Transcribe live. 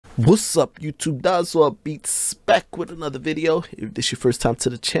What's up, YouTube? Dazwa Beats back with another video. If this is your first time to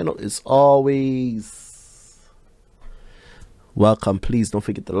the channel, as always, welcome. Please don't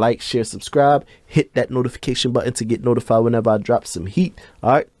forget to like, share, subscribe, hit that notification button to get notified whenever I drop some heat.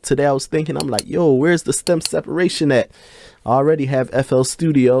 All right, today I was thinking, I'm like, yo, where's the stem separation at? I already have FL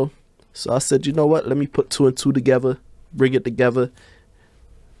Studio, so I said, you know what, let me put two and two together, bring it together,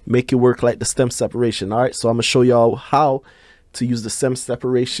 make it work like the stem separation. All right, so I'm gonna show y'all how to use the stem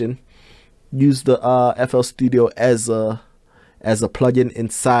separation. Use the FL Studio as a plugin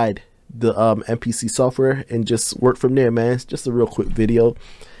inside the MPC software and just work from there, man. It's just a real quick video,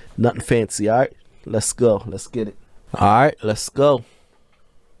 nothing fancy. All right, let's go, let's get it. All right, let's go.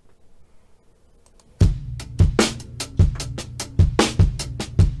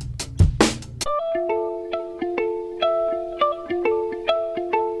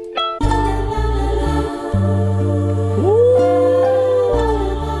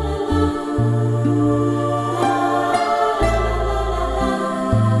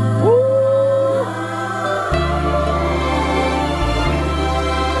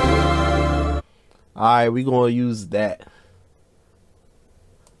 Alright, we're going to use that.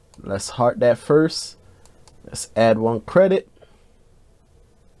 Let's heart that first. Let's add one credit.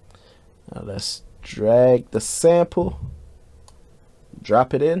 Now let's drag the sample.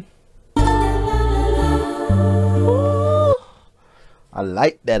 Drop it in. Ooh, I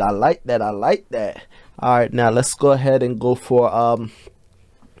like that. I like that. I like that. Alright, now let's go ahead and go for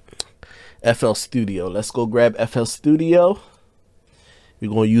FL Studio. Let's go grab FL Studio. We're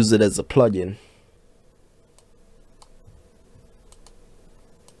going to use it as a plugin.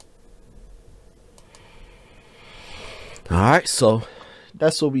 Alright, so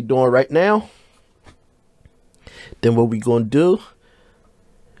that's what we're doing right now. Then what we're going to do,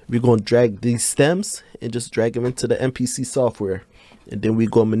 we're going to drag these stems and just drag them into the MPC software. And then we're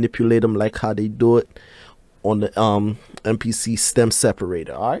going to manipulate them like how they do it on the MPC stem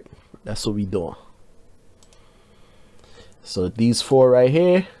separator. Alright, that's what we're doing. So these four right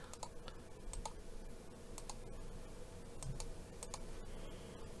here.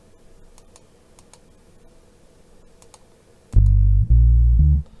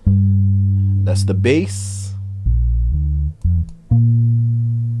 That's the base.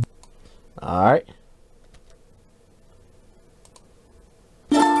 All right.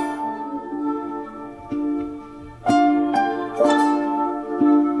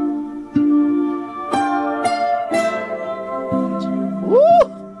 Woo!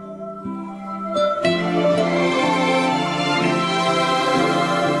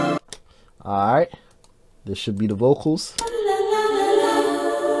 All right. This should be the vocals.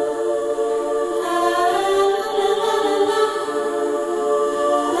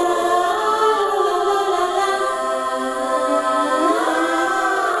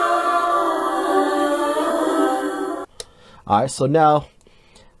 Alright, so now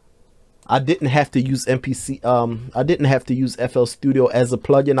I didn't have to use I didn't have to use FL Studio as a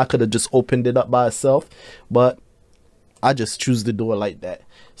plugin. I could have just opened it up by itself, but I just choose to do it like that.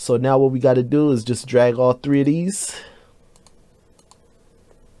 So now what we got to do is just drag all three of these.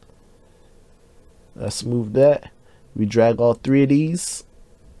 Let's move that. We drag all three of these.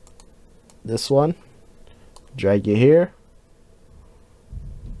 This one, drag it here.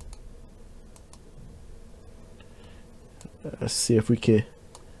 Let's see if we can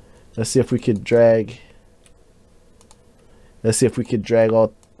drag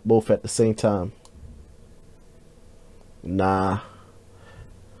all both at the same time. Nah,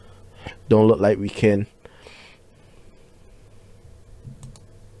 don't look like we can.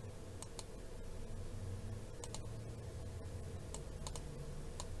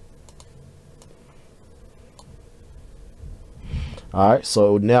 Alright,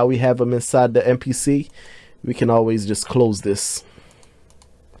 so now we have them inside the MPC. We can always just close this.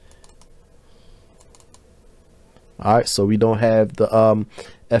 Alright, so we don't have the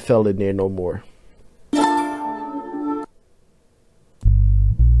FL in there no more.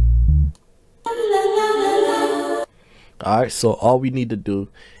 Alright, so all we need to do,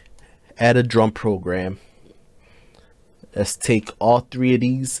 add a drum program. Let's take all three of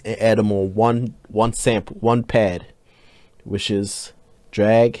these and add them on one sample, one pad, which is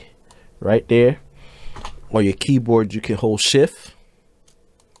drag right there. On your keyboard, you can hold shift,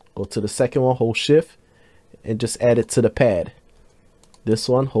 go to the second one, hold shift, and just add it to the pad. This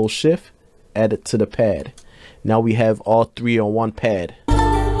one, hold shift, add it to the pad. Now we have all three on one pad.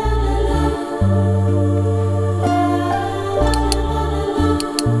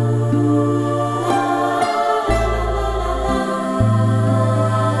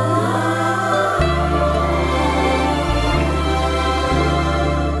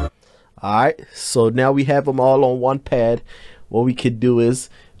 Alright, so now we have them all on one pad. What we could do is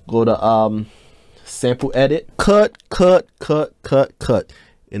go to sample edit, cut.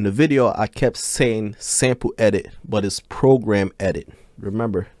 In the video I kept saying sample edit, but it's program edit.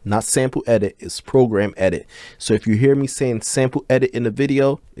 Remember, not sample edit, it's program edit. So if you hear me saying sample edit in the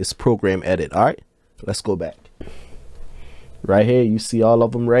video, it's program edit. All right, let's go back. Right here, you see all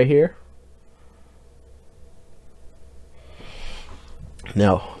of them right here.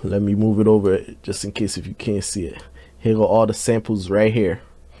 Now, let me move it over just in case if you can't see it. Here go all the samples right here.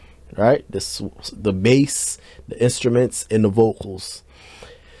 Right, this the bass, the instruments, and the vocals.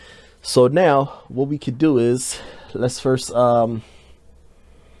 So now what we could do is let's first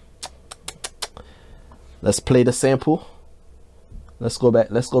let's play the sample. Let's go back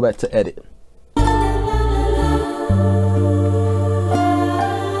to edit.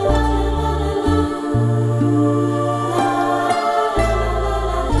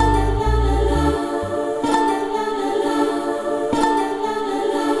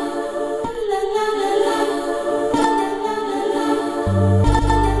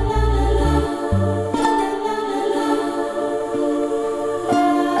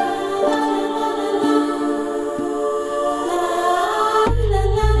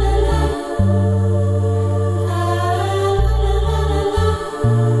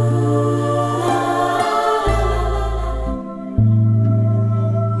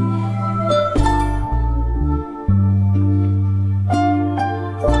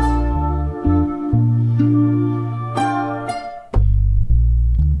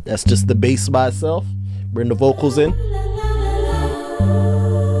 That's just the bass by itself. Bring the vocals in.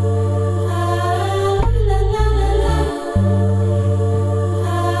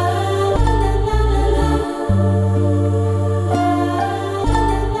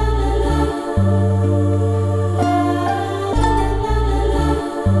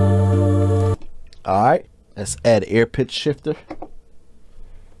 All right, let's add air pitch shifter.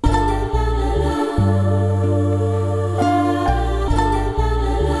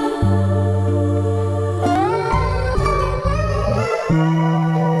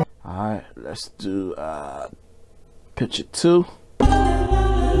 Alright, let's do pitch it 2. We're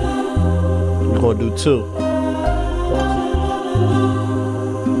gonna do 2.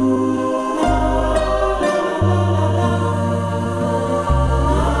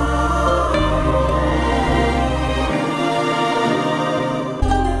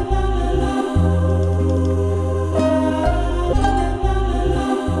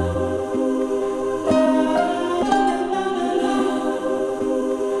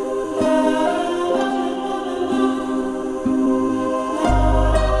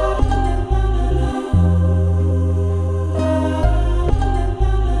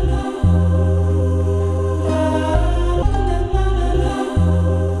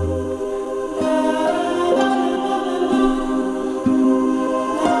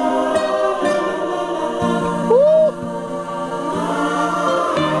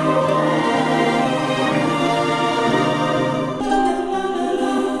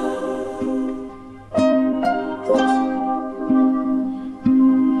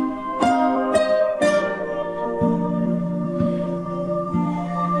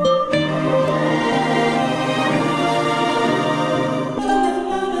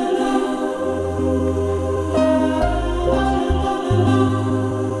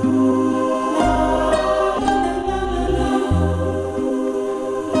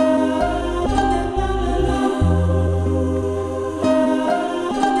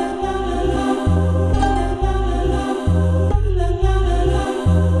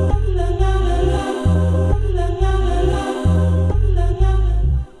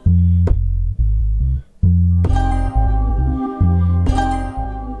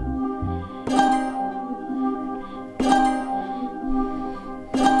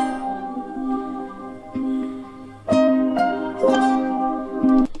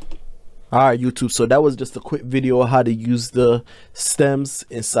 Alright YouTube, so that was just a quick video on how to use the stems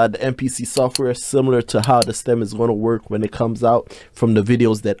inside the MPC software, similar to how the stem is going to work when it comes out from the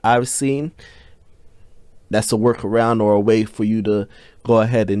videos that I've seen. That's a workaround or a way for you to go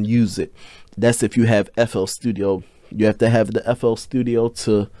ahead and use it. That's if you have FL Studio. You have to have the FL Studio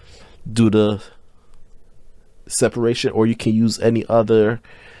to do the separation, or you can use any other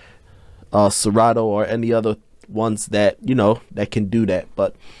Serato or any other ones that, you know, that can do that.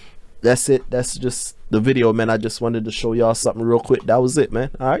 But that's it. That's just the video, man. I just wanted to show y'all something real quick. That was it,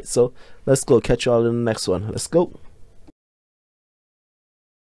 man. All right, so let's go. Catch y'all in the next one. Let's go.